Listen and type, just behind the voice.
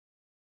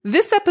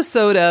This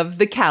episode of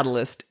The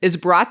Catalyst is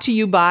brought to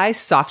you by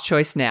Soft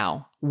Choice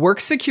Now.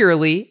 Work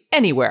securely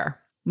anywhere.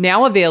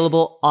 Now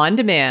available on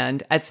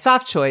demand at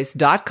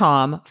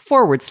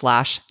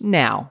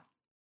softchoice.com/now.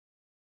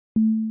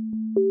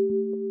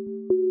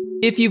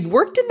 If you've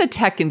worked in the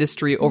tech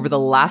industry over the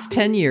last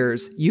 10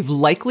 years, you've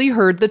likely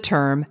heard the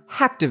term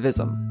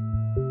hacktivism.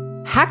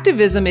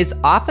 Hacktivism is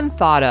often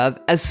thought of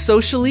as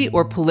socially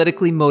or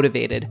politically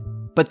motivated,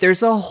 but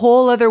there's a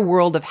whole other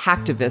world of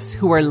hacktivists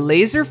who are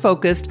laser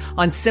focused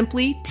on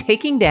simply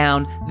taking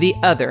down the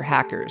other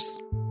hackers.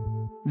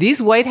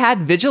 These white hat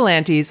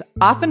vigilantes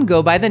often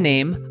go by the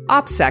name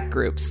OPSEC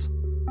groups.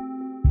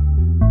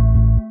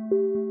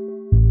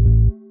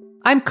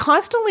 I'm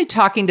constantly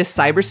talking to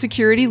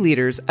cybersecurity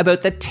leaders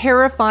about the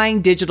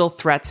terrifying digital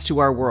threats to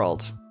our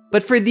world.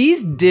 But for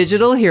these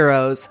digital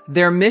heroes,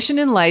 their mission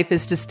in life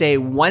is to stay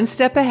one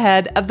step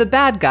ahead of the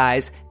bad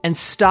guys and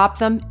stop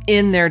them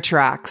in their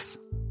tracks.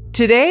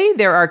 Today,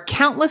 there are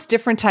countless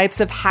different types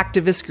of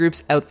hacktivist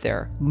groups out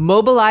there,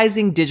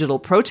 mobilizing digital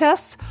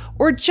protests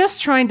or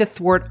just trying to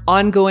thwart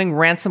ongoing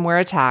ransomware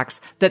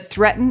attacks that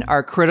threaten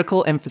our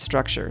critical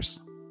infrastructures.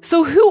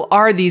 So who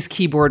are these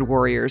keyboard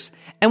warriors,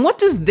 and what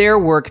does their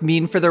work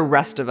mean for the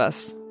rest of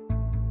us?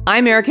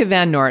 I'm Erica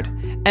Van Noort,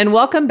 and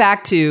welcome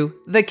back to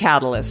The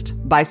Catalyst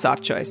by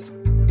Soft Choice.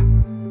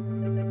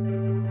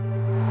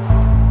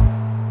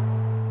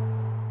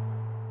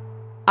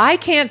 I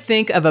can't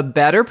think of a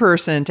better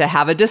person to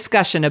have a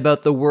discussion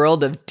about the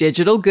world of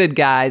digital good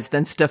guys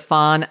than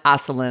Stefan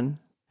Asselin.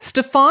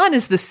 Stefan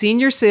is the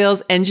Senior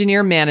Sales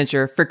Engineer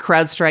Manager for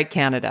CrowdStrike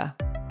Canada.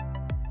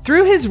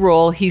 Through his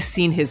role, he's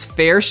seen his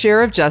fair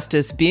share of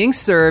justice being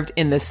served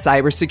in the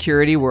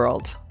cybersecurity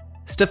world.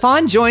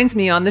 Stefan joins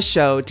me on the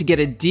show to get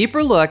a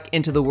deeper look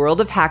into the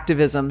world of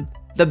hacktivism,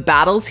 the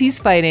battles he's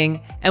fighting,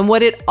 and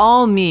what it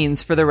all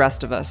means for the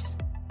rest of us.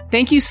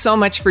 Thank you so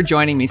much for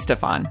joining me,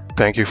 Stefan.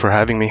 Thank you for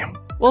having me.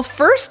 Well,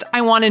 first,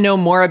 I want to know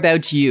more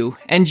about you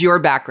and your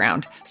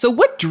background. So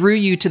what drew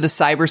you to the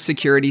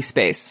cybersecurity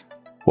space?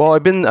 Well,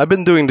 I've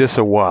been doing this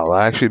a while.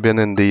 I've actually been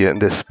in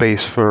this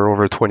space for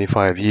over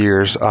 25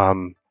 years.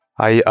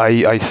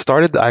 I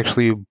started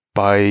actually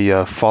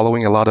by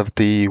following a lot of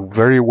the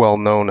very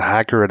well-known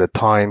hacker at the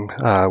time,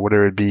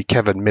 whether it be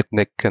Kevin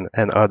Mitnick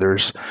and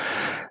others.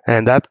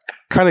 And that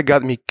kind of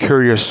got me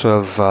curious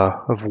of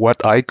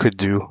what I could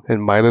do in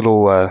my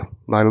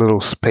little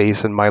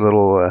space and my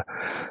little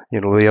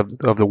way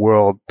of the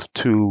world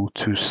to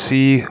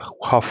see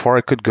how far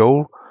I could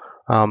go,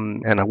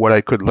 and what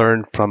I could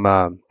learn from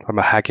a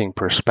hacking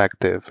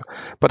perspective.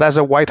 But as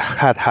a white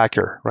hat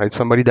hacker, right,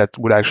 somebody that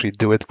would actually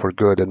do it for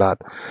good and not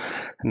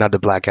the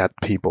black hat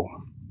people.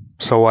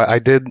 So I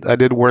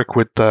did work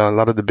with a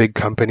lot of the big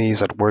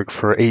companies. I'd worked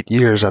for 8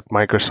 years at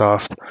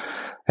Microsoft.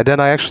 And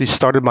then I actually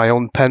started my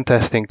own pen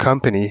testing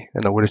company,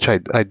 which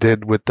I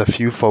did with a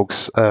few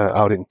folks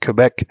out in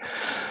Quebec.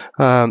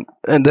 And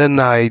then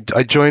I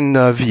joined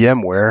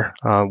VMware,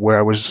 where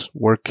I was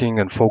working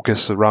and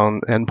focused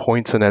around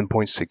endpoints and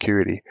endpoint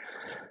security.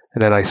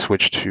 And then I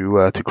switched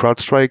to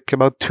CrowdStrike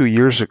about 2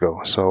 years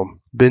ago. So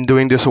been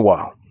doing this a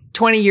while.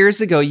 20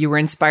 years ago, you were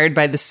inspired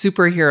by the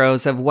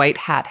superheroes of white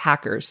hat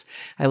hackers.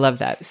 I love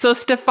that. So,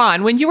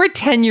 Stefan, when you were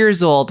 10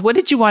 years old, what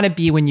did you want to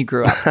be when you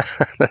grew up?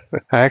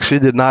 I actually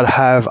did not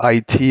have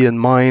IT in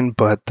mind,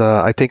 but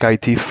I think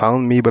IT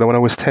found me. But when I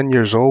was 10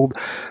 years old,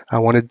 I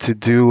wanted to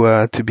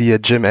be a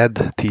gym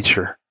ed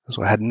teacher.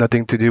 So it had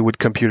nothing to do with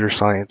computer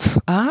science.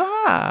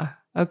 Ah,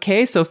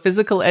 okay. So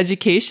physical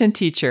education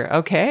teacher.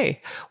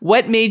 Okay.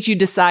 What made you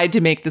decide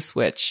to make the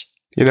switch?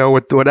 You know,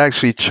 what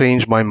actually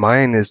changed my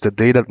mind is the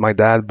day that my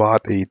dad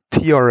bought a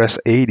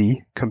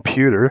TRS-80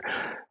 computer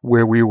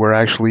where we were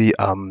actually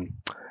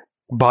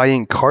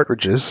buying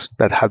cartridges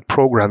that had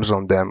programs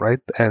on them, right?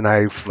 And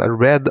I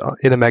read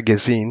in a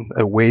magazine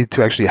a way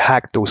to actually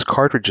hack those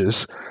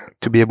cartridges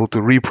to be able to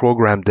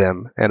reprogram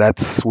them. And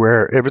that's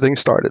where everything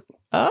started.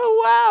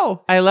 Oh,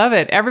 wow. I love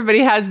it. Everybody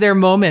has their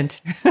moment.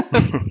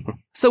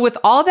 So with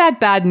all that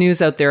bad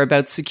news out there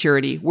about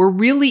security, we're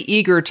really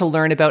eager to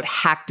learn about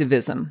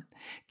hacktivism.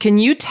 Can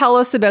you tell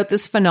us about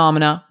this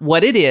phenomena,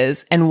 what it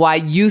is, and why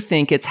you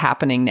think it's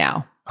happening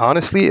now?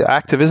 Honestly,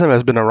 activism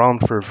has been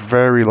around for a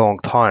very long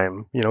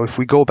time. You know, if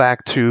we go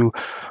back to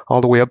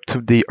all the way up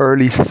to the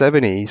early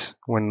 70s,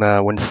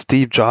 when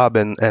Steve Jobs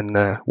and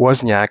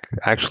Wozniak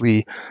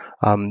actually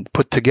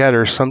put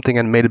together something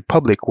and made it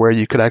public where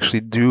you could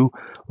actually do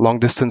long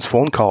distance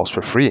phone calls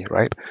for free,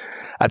 right?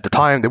 At the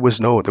time, there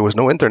was no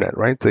internet,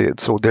 right?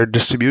 So their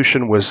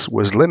distribution was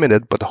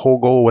limited, but the whole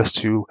goal was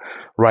to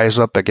rise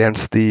up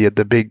against the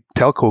big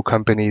telco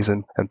companies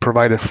and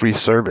provide a free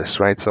service,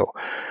 right? So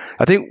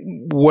I think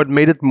what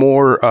made it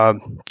more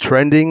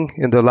trending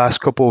in the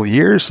last couple of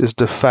years is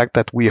the fact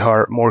that we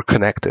are more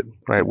connected,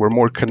 right? We're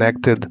more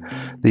connected.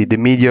 The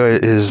media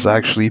is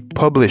actually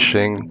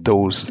publishing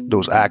those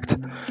acts,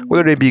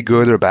 whether they be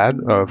good or bad,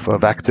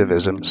 of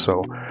activism.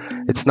 So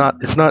it's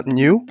not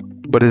new,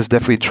 but it's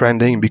definitely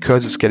trending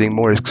because it's getting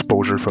more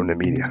exposure from the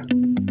media.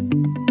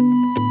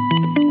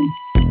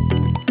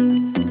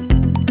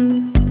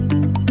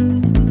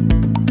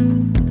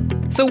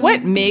 So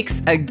what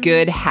makes a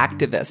good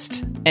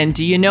hacktivist? And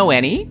do you know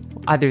any,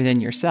 other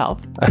than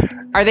yourself?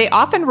 Are they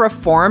often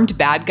reformed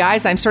bad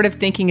guys? I'm sort of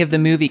thinking of the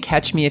movie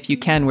Catch Me If You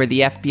Can, where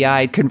the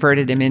FBI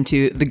converted him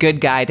into the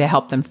good guy to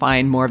help them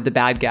find more of the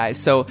bad guys.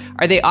 So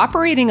are they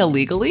operating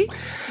illegally?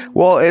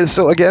 Well,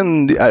 so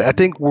again, I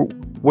think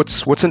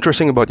what's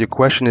interesting about your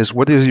question is,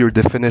 what is your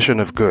definition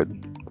of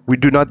good? We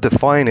do not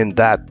define in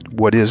that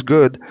what is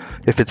good,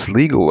 if it's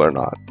legal or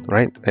not,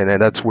 right?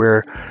 And that's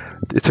where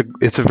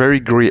it's a very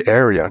gray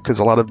area, because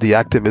a lot of the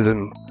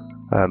activism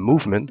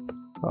movement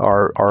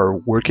are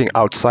working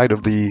outside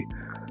of the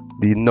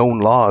known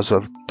laws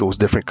of those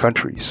different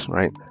countries,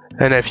 right?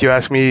 And if you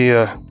ask me,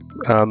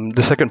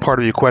 the second part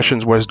of your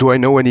questions was, do I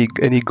know any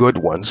good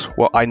ones?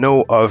 Well, I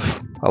know of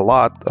a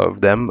lot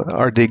of them.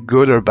 Are they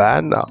good or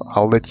bad?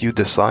 I'll let you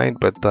decide.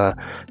 But a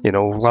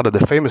lot of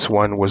the famous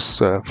one was,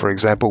 for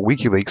example,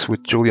 WikiLeaks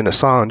with Julian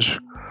Assange,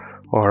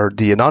 or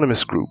the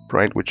Anonymous group,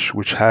 right?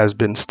 Which has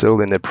been still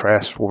in the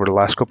press over the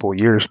last couple of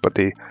years, but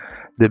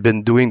they've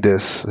been doing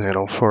this,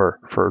 for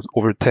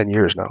over 10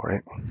 years now,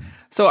 right?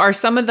 So are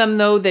some of them,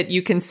 though, that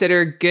you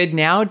consider good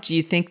now? Do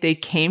you think they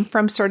came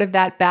from sort of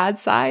that bad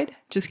side?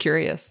 Just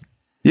curious.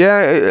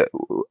 Yeah,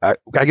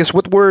 I guess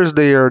what was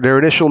their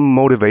initial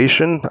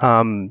motivation?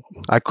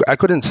 I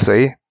couldn't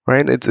say,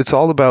 right? It's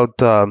all about,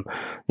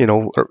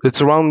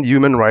 it's around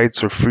human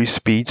rights or free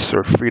speech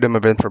or freedom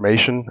of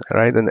information,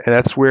 right? And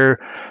that's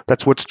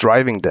what's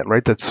driving them,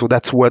 right?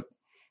 That's what,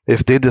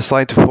 if they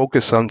decide to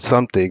focus on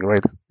something,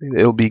 right,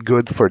 it'll be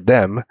good for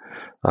them.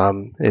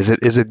 Is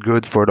it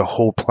good for the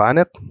whole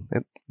planet?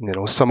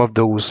 Some of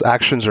those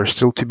actions are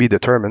still to be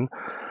determined.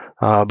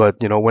 But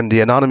when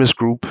the Anonymous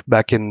group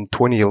back in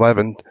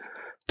 2011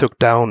 took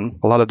down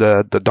a lot of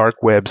the dark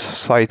web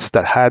sites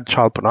that had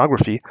child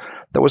pornography,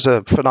 that was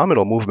a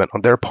phenomenal movement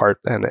on their part,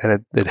 and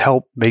it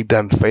helped make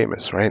them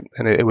famous, right?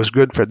 And it was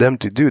good for them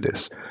to do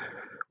this.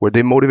 Were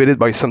they motivated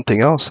by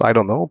something else? I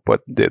don't know.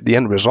 But the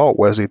end result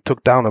was they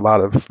took down a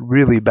lot of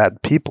really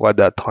bad people at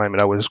that time, and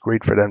that was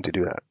great for them to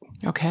do that.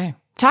 Okay.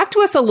 Talk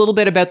to us a little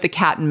bit about the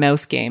cat and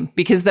mouse game,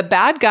 because the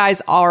bad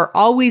guys are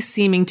always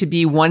seeming to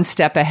be one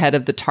step ahead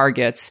of the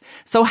targets.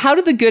 So how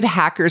do the good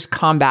hackers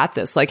combat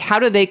this? Like, how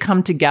do they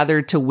come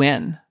together to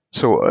win?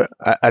 So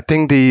I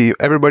think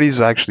everybody's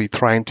actually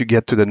trying to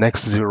get to the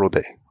next 0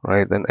 day,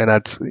 right? And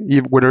that's,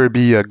 whether it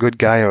be a good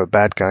guy or a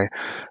bad guy,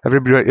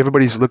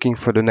 everybody's looking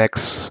for the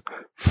next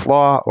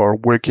flaw or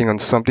working on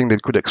something they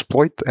could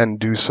exploit and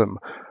do some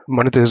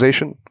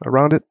monetization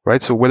around it,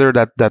 right? So whether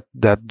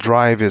that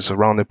drive is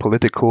around a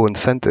political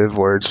incentive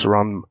or it's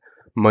around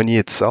money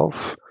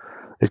itself,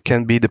 it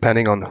can be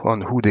depending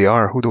on who they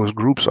are, who those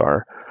groups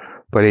are.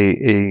 But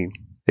a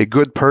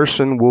good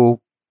person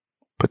will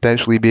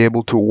potentially be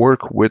able to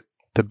work with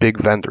the big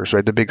vendors,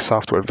 right? The big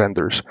software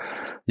vendors.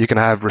 You can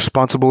have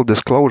responsible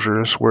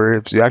disclosures where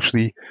if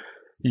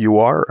you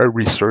are a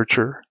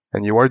researcher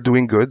and you are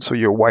doing good, so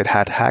you're a white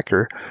hat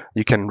hacker,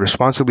 you can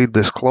responsibly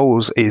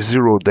disclose a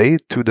 0 day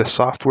to the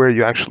software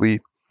you actually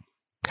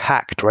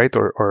hacked, right?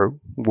 Or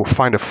will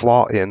find a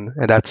flaw in,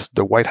 and that's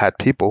the white hat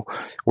people.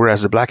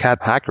 Whereas the black hat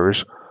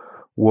hackers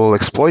will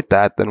exploit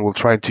that and will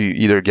try to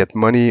either get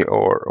money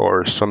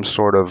or some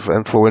sort of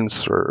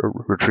influence or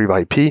retrieve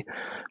IP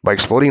by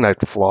exploiting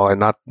that flaw and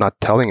not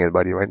telling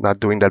anybody, right?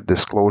 Not doing that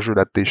disclosure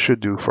that they should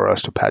do for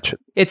us to patch it.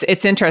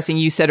 It's interesting.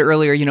 You said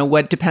earlier,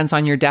 what depends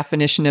on your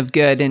definition of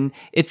good. And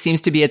it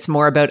seems to be it's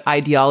more about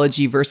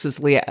ideology versus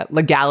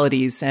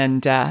legalities.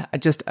 And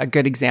just a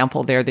good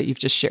example there that you've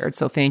just shared.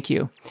 So thank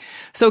you.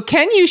 So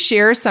can you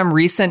share some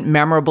recent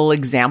memorable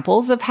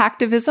examples of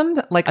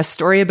hacktivism, like a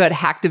story about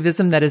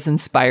hacktivism that has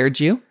inspired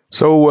you?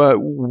 So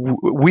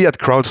we at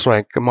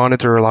CrowdStrike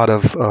monitor a lot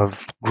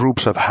of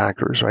groups of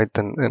hackers, right?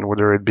 And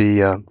whether it be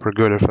for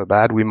good or for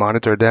bad, we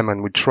monitor them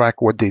and we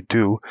track what they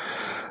do.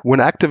 When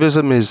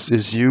activism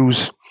is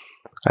used,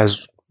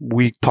 as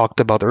we talked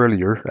about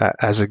earlier,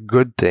 as a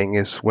good thing,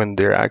 is when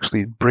they're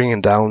actually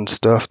bringing down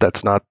stuff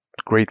that's not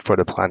great for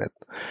the planet.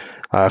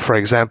 For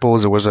example,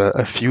 there was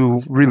a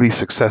few really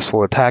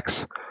successful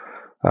attacks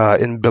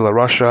in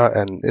Belarus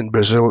and in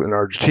Brazil and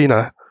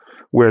Argentina,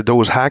 where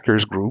those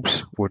hackers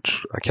groups,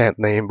 which I can't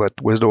name, but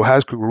where those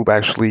hacker group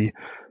actually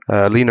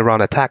lean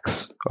around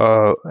attacks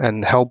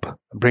and help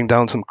bring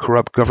down some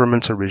corrupt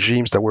governments and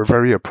regimes that were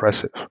very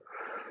oppressive.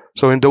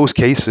 So in those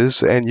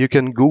cases, and you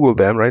can Google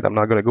them, right? I'm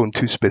not going to go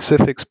into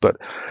specifics, but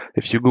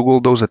if you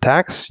Google those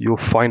attacks, you'll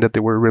find that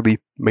they were really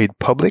made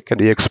public and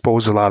they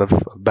exposed a lot of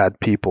bad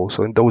people.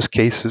 So in those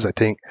cases, I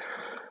think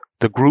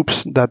the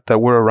groups that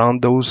were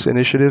around those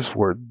initiatives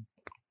were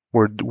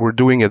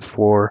doing it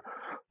for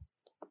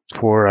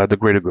the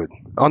greater good.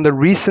 On the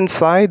recent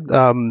side,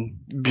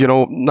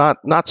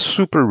 not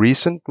super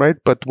recent, right?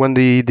 But when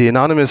the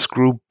Anonymous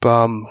group,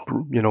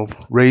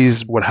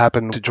 raised what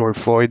happened to George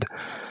Floyd,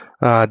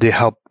 they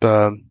helped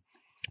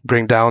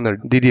bring down their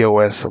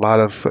DDoS, a lot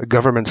of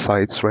government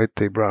sites, right?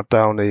 They brought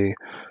down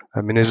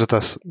a Minnesota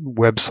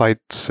website.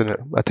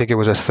 I think it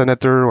was a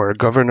senator or a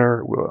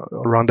governor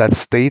around that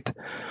state.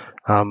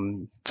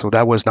 So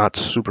that was not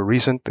super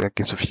recent. I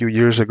guess a few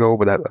years ago,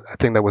 but I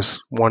think that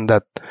was one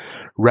that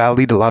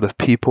rallied a lot of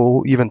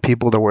people, even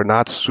people that were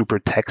not super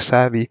tech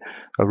savvy,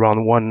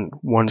 around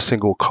one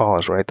single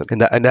cause, right?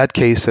 In that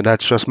case, and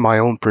that's just my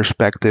own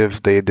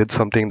perspective, they did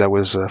something that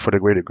was for the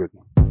greater good.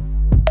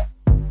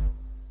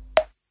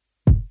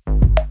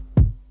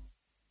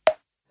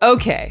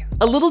 Okay,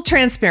 a little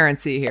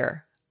transparency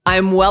here.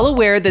 I'm well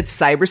aware that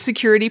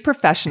cybersecurity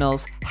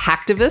professionals,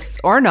 hacktivists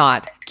or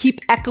not, keep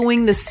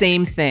echoing the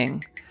same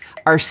thing.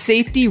 Our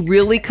safety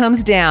really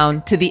comes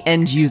down to the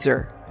end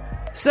user.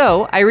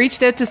 So I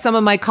reached out to some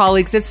of my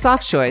colleagues at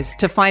SoftChoice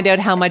to find out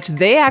how much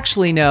they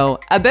actually know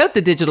about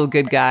the digital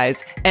good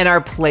guys and our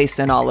place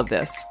in all of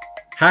this.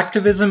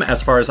 Hacktivism,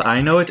 as far as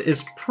I know it,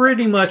 is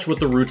pretty much what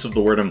the roots of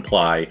the word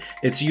imply.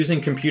 It's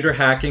using computer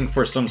hacking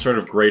for some sort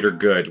of greater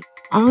good.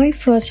 I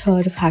first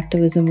heard of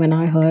hacktivism when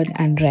I heard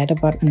and read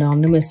about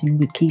Anonymous in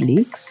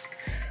WikiLeaks.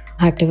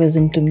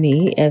 Hacktivism to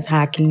me is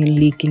hacking and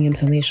leaking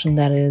information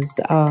that is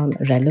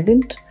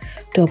relevant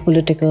to a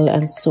political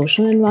and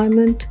social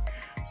environment.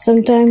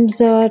 Sometimes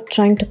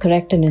trying to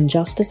correct an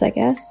injustice, I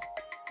guess.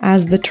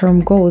 As the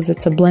term goes,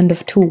 it's a blend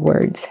of two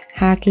words,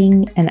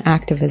 hacking and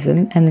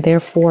activism, and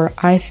therefore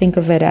I think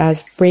of it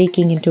as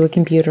breaking into a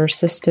computer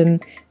system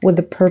with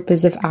the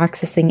purpose of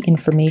accessing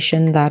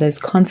information that is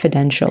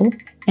confidential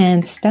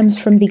and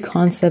stems from the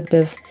concept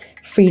of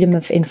freedom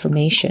of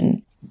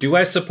information. Do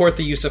I support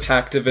the use of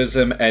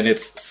hacktivism and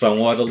its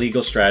somewhat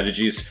illegal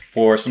strategies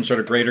for some sort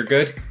of greater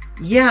good?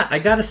 Yeah, I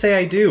gotta say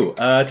I do.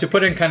 To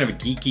put it in kind of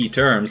geeky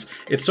terms,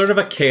 it's sort of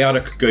a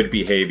chaotic good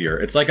behavior.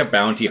 It's like a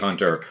bounty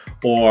hunter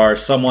or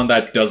someone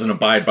that doesn't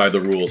abide by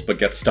the rules but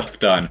gets stuff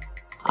done.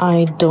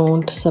 I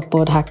don't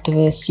support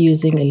hacktivists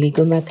using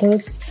illegal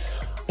methods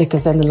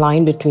because then the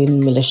line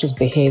between malicious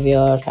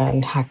behavior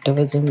and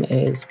hacktivism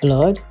is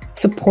blurred.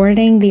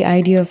 Supporting the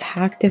idea of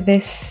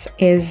hacktivists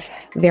is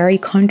very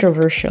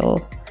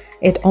controversial.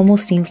 It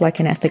almost seems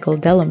like an ethical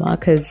dilemma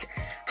because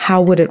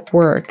how would it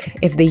work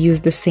if they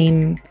use the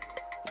same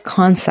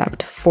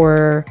concept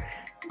for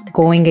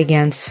going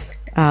against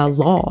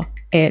law?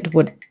 It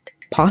would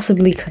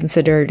possibly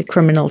considered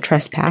criminal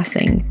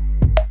trespassing.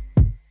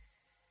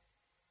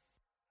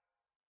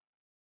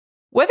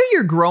 Whether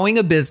you're growing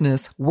a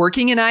business,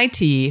 working in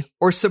IT,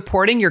 or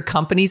supporting your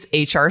company's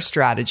HR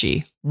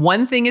strategy,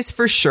 one thing is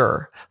for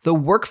sure, the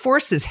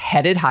workforce is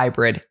headed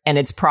hybrid, and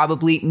it's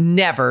probably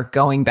never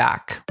going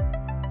back.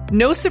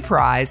 No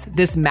surprise,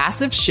 this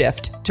massive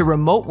shift to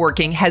remote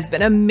working has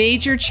been a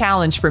major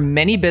challenge for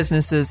many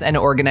businesses and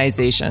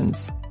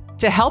organizations.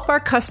 To help our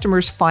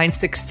customers find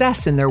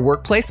success in their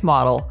workplace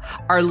model,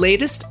 our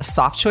latest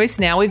SoftChoice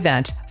Now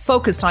event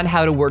focused on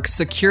how to work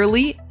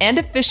securely and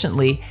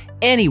efficiently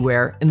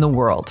anywhere in the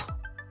world.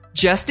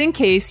 Just in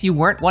case you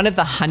weren't one of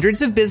the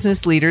hundreds of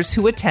business leaders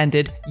who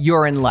attended,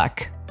 you're in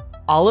luck.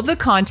 All of the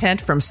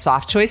content from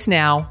SoftChoice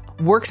Now,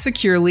 Work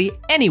Securely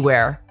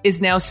Anywhere,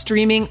 is now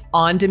streaming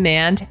on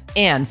demand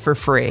and for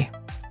free.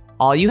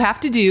 All you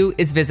have to do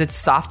is visit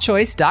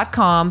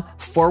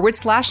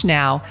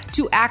softchoice.com/now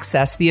to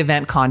access the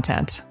event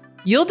content.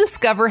 You'll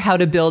discover how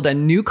to build a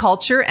new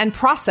culture and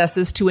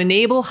processes to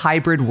enable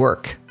hybrid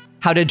work,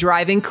 how to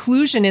drive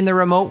inclusion in the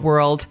remote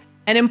world,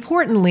 and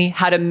importantly,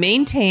 how to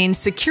maintain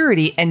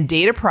security and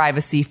data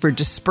privacy for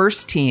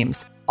dispersed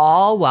teams,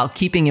 all while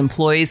keeping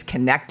employees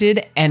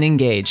connected and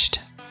engaged.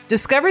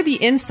 Discover the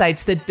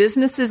insights that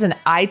businesses and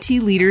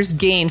IT leaders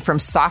gain from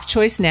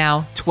SoftChoice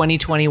Now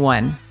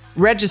 2021.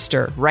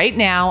 Register right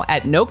now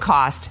at no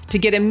cost to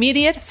get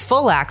immediate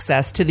full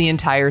access to the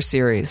entire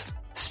series.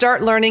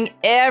 Start learning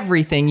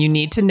everything you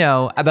need to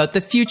know about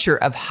the future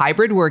of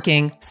hybrid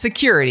working,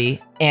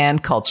 security,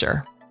 and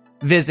culture.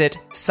 Visit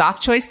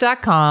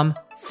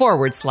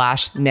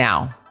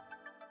softchoice.com/now.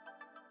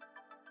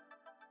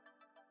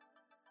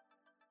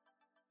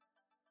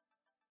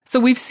 So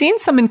we've seen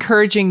some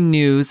encouraging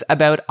news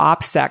about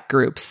OPSEC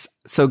groups,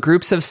 so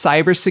groups of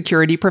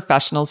cybersecurity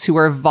professionals who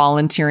are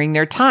volunteering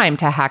their time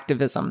to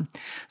hacktivism.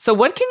 So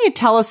what can you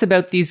tell us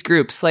about these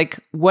groups? Like,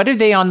 what are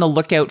they on the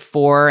lookout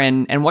for,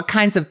 and what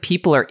kinds of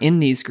people are in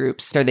these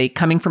groups? Are they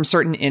coming from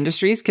certain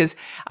industries? Because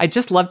I'd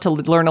just love to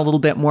learn a little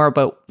bit more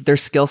about their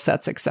skill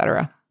sets,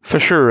 etc. For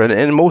sure. And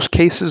in most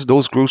cases,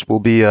 those groups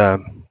will be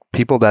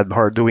people that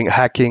are doing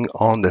hacking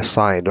on the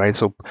side, right?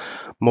 So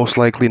most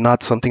likely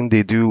not something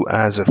they do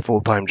as a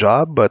full-time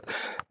job, but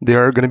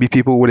there are going to be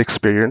people with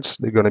experience.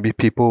 They're going to be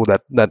people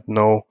that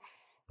know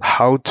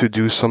how to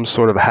do some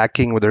sort of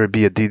hacking, whether it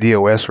be a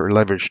DDoS or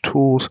leverage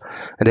tools,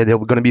 and then they're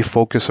going to be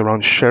focused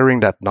around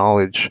sharing that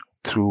knowledge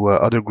through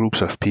other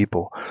groups of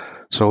people.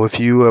 So if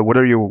you,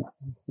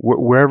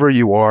 wherever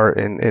you are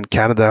in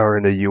Canada or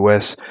in the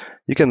US,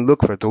 you can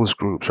look for those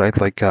groups, right?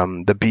 Like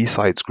the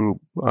B-Sides group,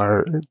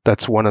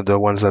 that's one of the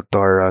ones that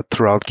are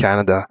throughout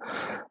Canada.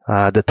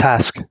 The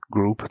Task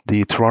group,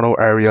 the Toronto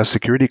Area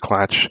Security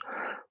Clutch,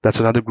 that's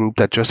another group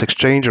that just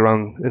exchange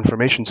around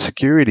information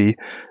security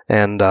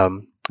and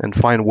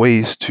find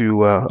ways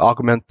to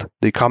augment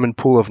the common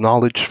pool of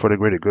knowledge for the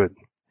greater good.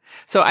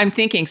 So I'm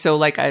thinking, it's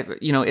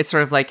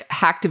sort of like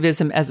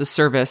hacktivism as a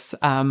service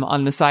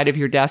on the side of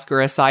your desk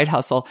or a side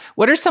hustle.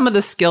 What are some of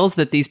the skills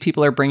that these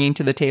people are bringing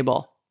to the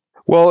table?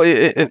 Well,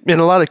 in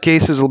a lot of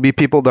cases, it'll be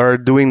people that are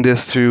doing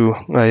this to,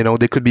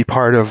 they could be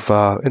part of,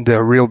 in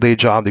their real day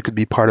job, they could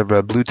be part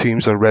of blue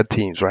teams or red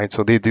teams, right?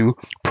 So they do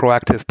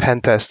proactive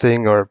pen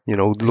testing or,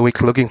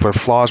 looking for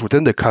flaws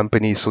within the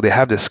company. So they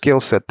have the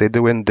skill set they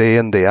do in,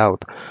 day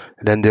out.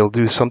 And then they'll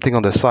do something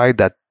on the side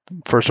that,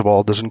 first of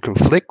all, doesn't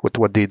conflict with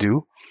what they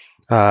do.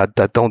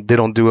 They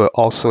don't do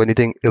also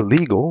anything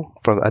illegal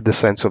at the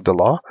sense of the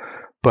law,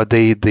 but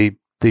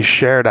they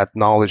share that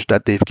knowledge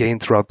that they've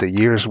gained throughout the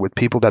years with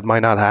people that might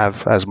not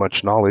have as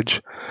much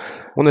knowledge.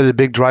 One of the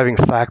big driving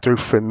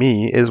factors for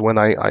me is when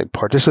I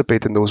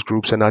participate in those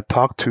groups and I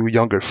talk to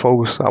younger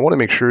folks, I want to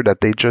make sure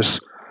that they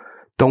just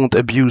don't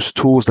abuse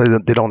tools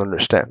that they don't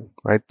understand,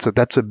 right? So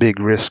that's a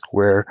big risk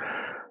where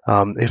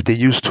if they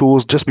use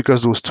tools just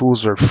because those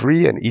tools are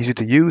free and easy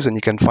to use and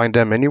you can find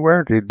them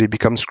anywhere, they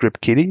become script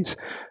kiddies,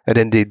 and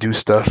then they do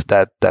stuff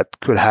that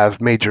could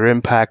have major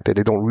impact that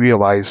they don't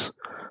realize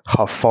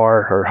how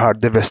far or how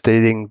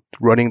devastating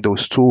running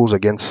those tools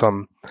against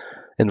some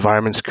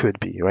environments could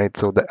be, right?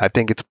 So I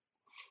think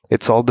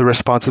it's all the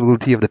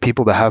responsibility of the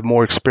people that have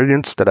more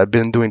experience, that have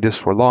been doing this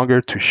for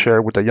longer, to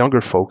share with the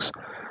younger folks,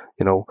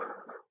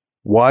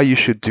 why you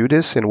should do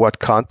this, in what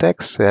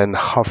context, and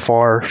how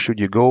far should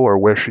you go, or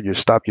where should you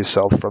stop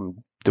yourself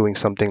from doing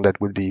something that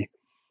would be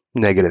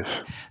negative.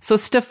 So,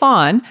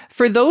 Stefan,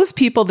 for those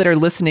people that are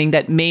listening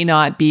that may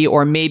not be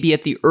or may be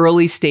at the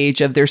early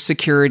stage of their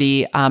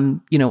security,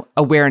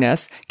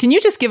 awareness, can you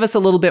just give us a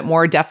little bit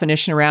more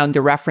definition around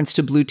the reference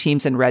to blue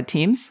teams and red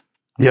teams?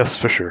 Yes,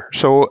 for sure.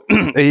 So,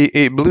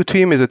 a blue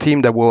team is a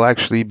team that will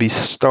actually be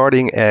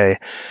starting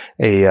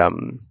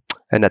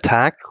an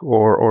attack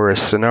or a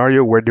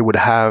scenario where they would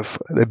have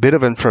a bit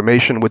of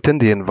information within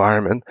the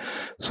environment.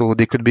 So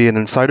they could be an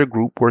insider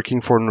group working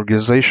for an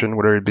organization,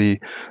 whether it be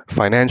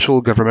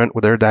financial, government,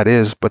 whatever that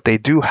is, but they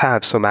do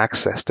have some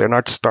access. They're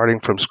not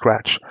starting from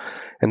scratch.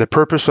 And the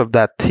purpose of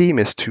that team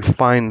is to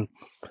find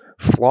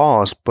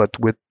flaws, but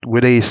with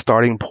a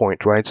starting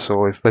point, right?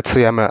 So if, let's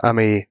say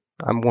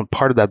I'm one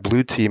part of that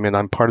blue team and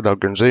I'm part of the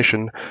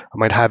organization, I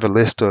might have a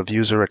list of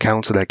user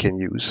accounts that I can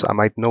use. I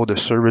might know the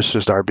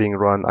services that are being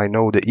run. I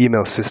know the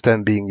email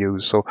system being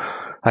used. So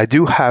I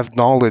do have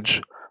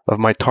knowledge of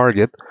my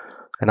target,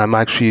 and I'm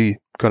actually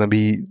going to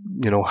be,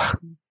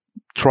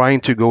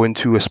 trying to go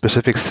into a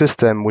specific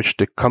system which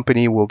the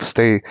company will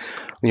say,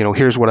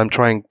 here's what I'm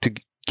trying to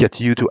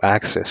get you to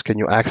access. Can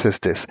you access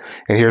this?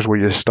 And here's where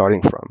you're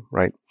starting from,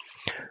 right?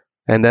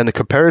 And then the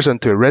comparison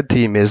to a red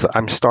team is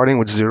I'm starting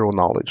with zero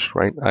knowledge,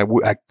 right?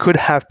 I could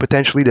have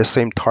potentially the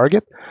same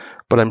target,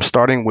 but I'm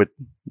starting with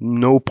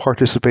no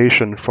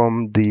participation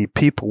from the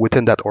people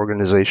within that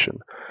organization.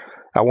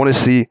 I want to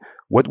see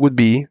what would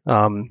be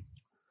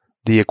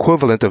the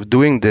equivalent of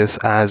doing this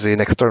as an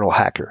external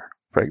hacker,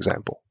 for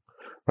example,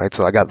 right?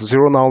 So I got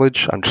zero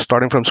knowledge. I'm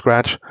starting from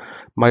scratch.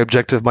 My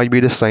objective might be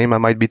the same. I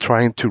might be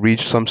trying to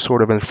reach some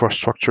sort of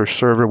infrastructure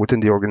server within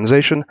the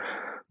organization,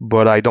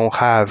 but I don't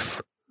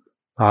have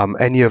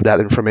any of that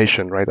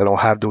information, right? I don't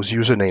have those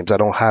usernames. I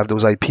don't have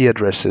those IP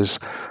addresses.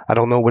 I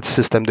don't know what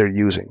system they're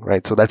using,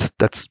 right? So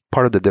that's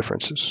part of the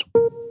differences.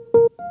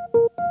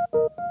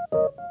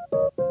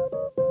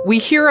 We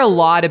hear a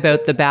lot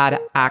about the bad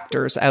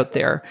actors out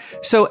there.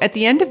 So at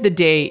the end of the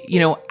day,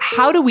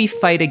 how do we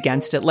fight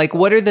against it? Like,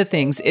 what are the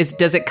things?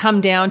 Does it come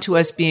down to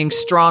us being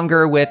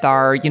stronger with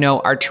our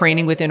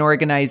training within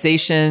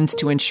organizations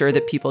to ensure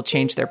that people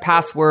change their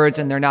passwords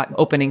and they're not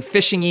opening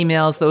phishing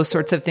emails, those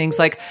sorts of things?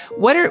 Like,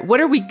 what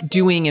are we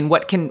doing, and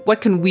what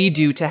can we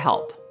do to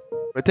help?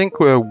 I think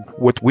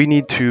what we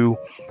need to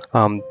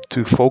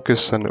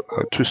focus and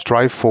to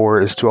strive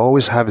for is to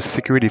always have a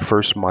security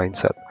first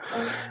mindset.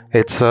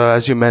 It's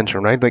as you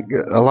mentioned, right? Like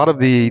a lot of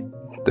the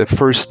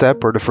first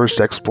step or the first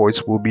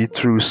exploits will be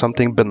through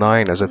something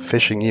benign as a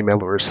phishing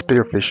email or a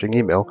spear phishing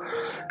email,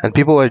 and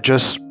people are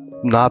just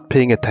not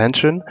paying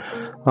attention.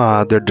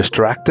 They're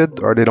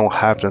distracted, or they don't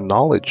have the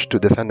knowledge to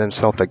defend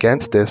themselves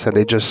against this, and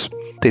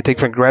they take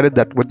for granted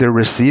that what they're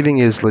receiving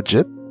is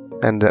legit,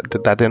 and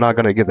that they're not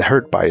going to get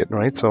hurt by it,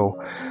 right?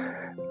 So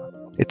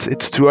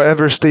it's to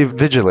ever stay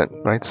vigilant,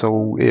 right?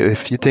 So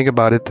if you think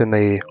about it in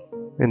a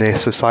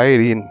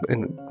society,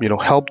 and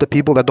help the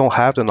people that don't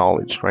have the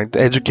knowledge, right?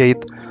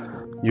 Educate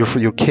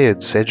your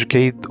kids,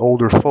 educate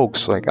older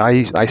folks. Like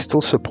I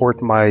still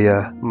support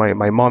my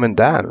my mom and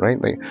dad,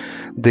 right? Like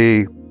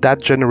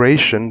that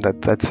generation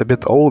that's a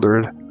bit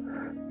older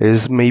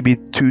is maybe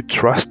too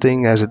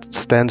trusting as it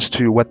stands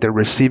to what they're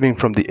receiving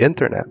from the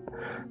internet.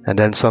 And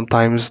then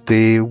sometimes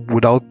they,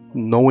 without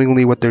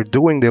knowingly what they're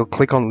doing, they'll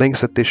click on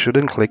links that they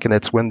shouldn't click, and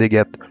it's when they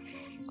get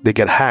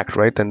hacked,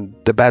 right? And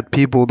the bad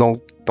people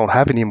don't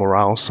have any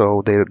morale,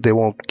 so they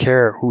won't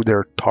care who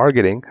they're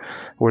targeting,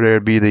 whether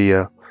it be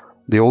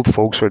the old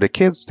folks or the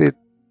kids.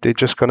 They're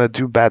just gonna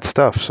do bad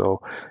stuff. So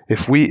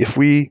if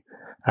we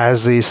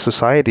as a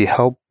society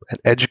help and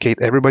educate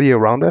everybody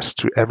around us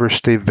to ever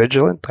stay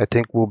vigilant, I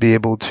think we'll be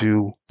able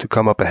to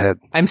come up ahead.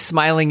 I'm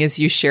smiling as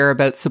you share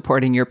about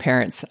supporting your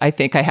parents. I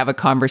think I have a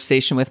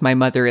conversation with my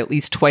mother at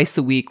least twice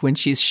a week when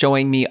she's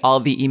showing me all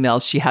the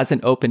emails she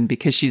hasn't opened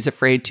because she's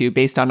afraid to,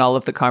 based on all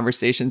of the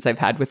conversations I've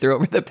had with her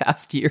over the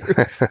past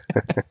years.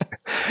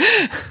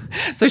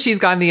 So she's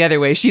gone the other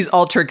way. She's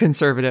ultra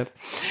conservative.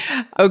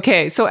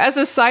 Okay. So as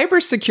a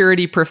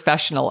cybersecurity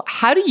professional,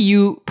 how do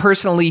you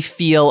personally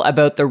feel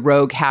about the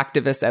rogue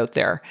hacktivists out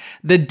there,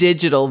 the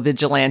digital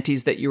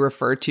vigilantes that you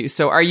refer to?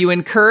 So are you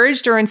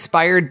encouraged or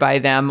inspired by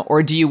them,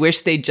 or do you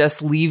wish they'd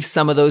just leave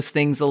some of those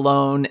things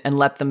alone and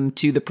let them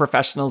to the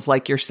professionals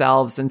like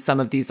yourselves and some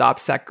of these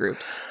OPSEC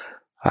groups?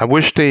 I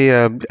wish they,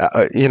 and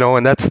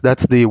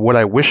that's the what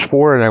I wish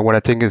for, and what I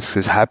think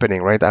is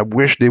happening, right? I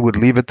wish they would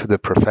leave it to the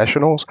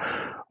professionals.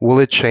 Will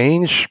it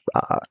change?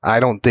 I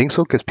don't think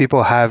so, because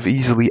people have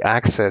easily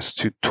access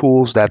to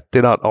tools that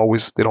they don't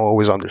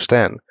always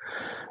understand,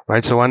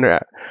 right? So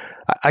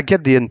I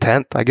get the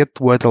intent. I get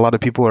what a lot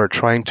of people are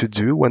trying to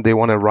do when they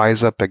want to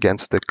rise up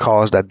against the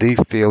cause that they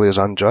feel is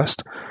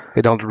unjust.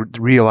 They don't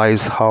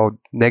realize how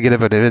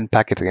negative an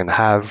impact it can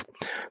have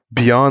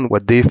beyond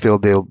what they feel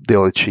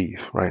they'll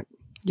achieve, right?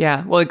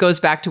 Yeah. Well, it goes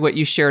back to what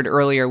you shared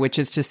earlier, which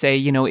is to say,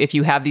 if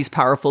you have these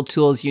powerful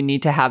tools, you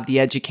need to have the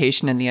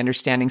education and the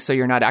understanding so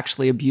you're not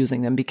actually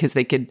abusing them, because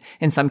they could,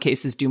 in some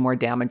cases, do more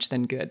damage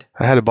than good.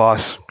 I had a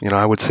boss,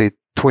 I would say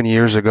 20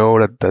 years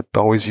ago that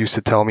always used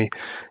to tell me,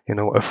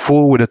 a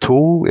fool with a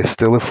tool is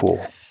still a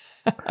fool.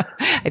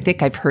 I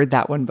think I've heard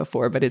that one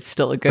before, but it's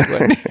still a good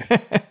one.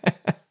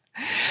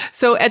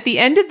 So at the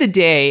end of the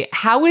day,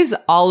 how is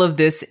all of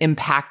this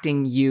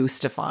impacting you,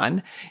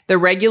 Stefan, the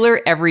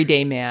regular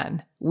everyday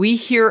man? We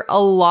hear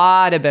a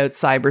lot about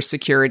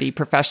cybersecurity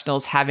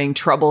professionals having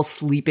trouble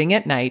sleeping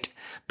at night,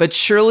 but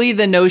surely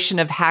the notion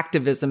of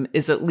hacktivism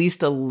is at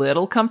least a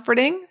little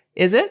comforting,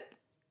 is it?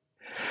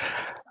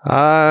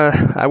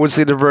 I would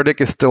say the verdict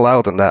is still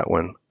out on that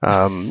one.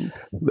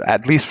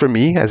 At least for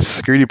me, as a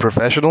security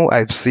professional,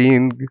 I've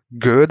seen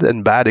good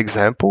and bad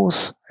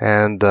examples,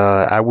 and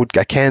I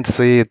can't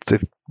say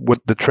what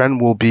the trend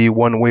will be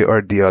one way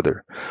or the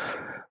other.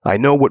 I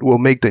know what will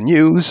make the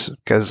news,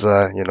 because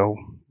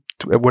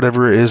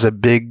whatever is a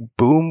big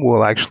boom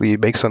will actually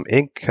make some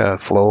ink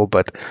flow,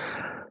 but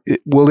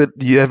will it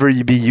ever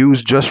be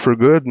used just for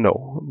good?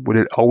 No. Would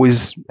it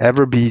always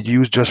ever be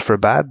used just for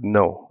bad?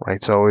 No.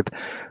 Right. So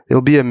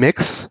it'll be a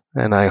mix,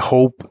 and I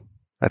hope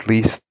at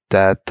least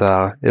that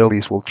at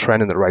least will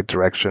trend in the right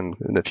direction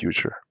in the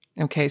future.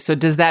 Okay. So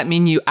does that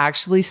mean you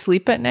actually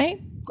sleep at night?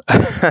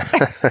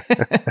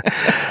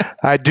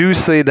 I do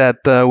say that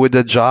with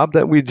the job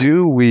that we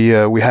do, we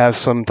have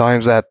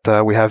sometimes that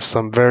we have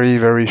some very,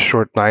 very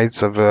short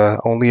nights of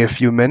only a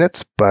few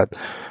minutes, but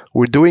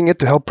we're doing it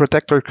to help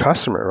protect our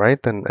customer, right?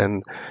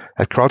 And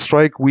at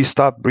CrowdStrike, we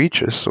stop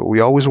breaches, so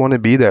we always want to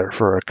be there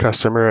for our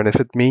customer. And if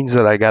it means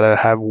that I gotta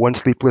have one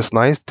sleepless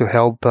night to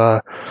help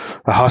a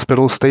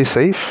hospital stay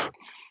safe,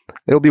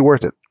 it'll be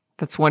worth it.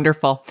 That's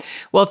wonderful.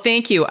 Well,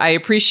 thank you. I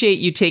appreciate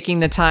you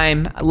taking the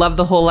time. I love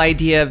the whole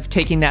idea of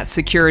taking that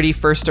security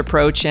first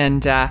approach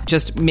and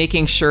just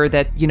making sure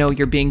that,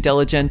 you're being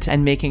diligent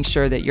and making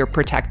sure that you're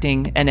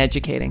protecting and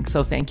educating.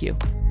 So thank you.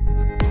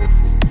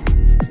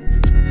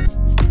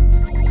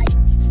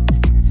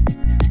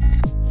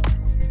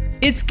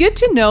 It's good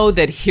to know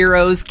that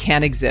heroes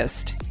can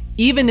exist,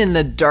 even in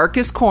the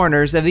darkest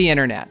corners of the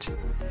internet.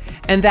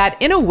 And that,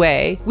 in a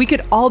way, we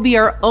could all be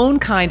our own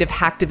kind of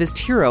hacktivist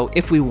hero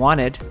if we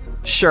wanted.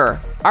 Sure,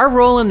 our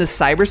role in the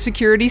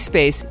cybersecurity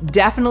space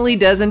definitely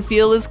doesn't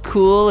feel as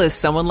cool as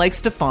someone like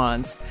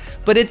Stefan's,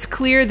 but it's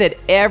clear that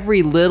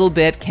every little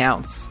bit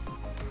counts.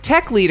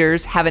 Tech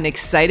leaders have an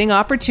exciting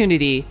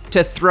opportunity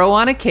to throw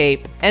on a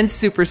cape and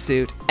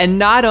supersuit and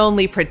not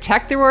only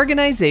protect their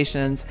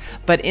organizations,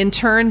 but in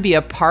turn be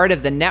a part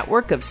of the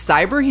network of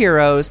cyber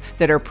heroes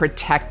that are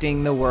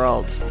protecting the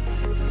world.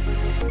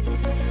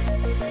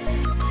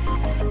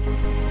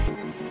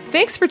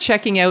 Thanks for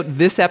checking out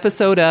this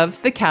episode of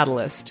The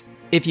Catalyst.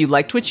 If you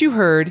liked what you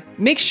heard,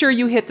 make sure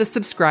you hit the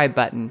subscribe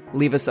button,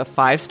 leave us a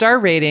 5-star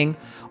rating,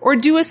 or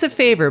do us a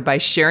favor by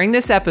sharing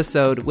this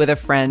episode with a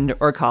friend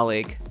or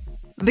colleague.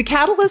 The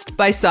Catalyst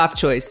by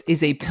SoftChoice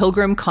is a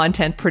Pilgrim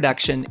content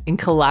production in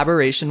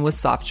collaboration with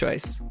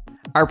SoftChoice.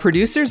 Our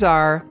producers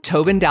are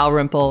Tobin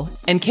Dalrymple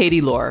and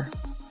Katie Lohr.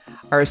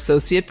 Our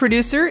associate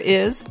producer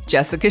is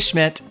Jessica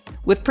Schmidt,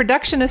 with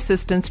production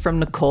assistance from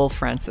Nicole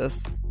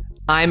Francis.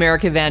 I'm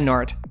Erica Van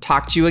Noort.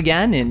 Talk to you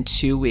again in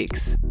 2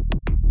 weeks.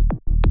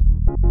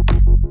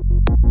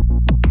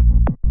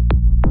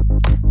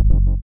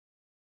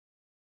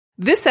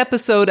 This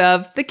episode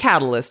of The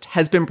Catalyst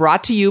has been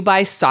brought to you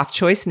by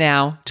SoftChoice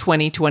Now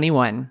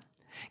 2021.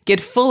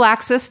 Get full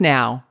access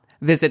now.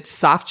 Visit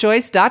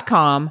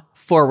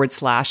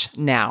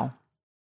softchoice.com/now.